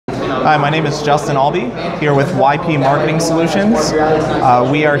Hi, my name is Justin Albee, here with YP Marketing Solutions.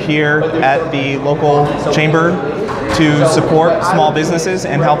 We are here at the local chamber to support small businesses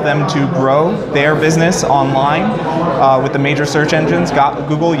and help them to grow their business online with the major search engines,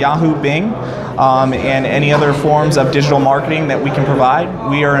 Google, Yahoo, Bing, and any other forms of digital marketing that we can provide.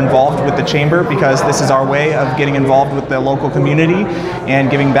 We are involved with the chamber because this is our way of getting involved with the local community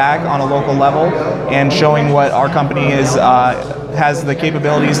and giving back on a local level and showing what our company has the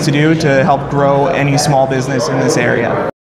capabilities to do to help grow any small business in this area.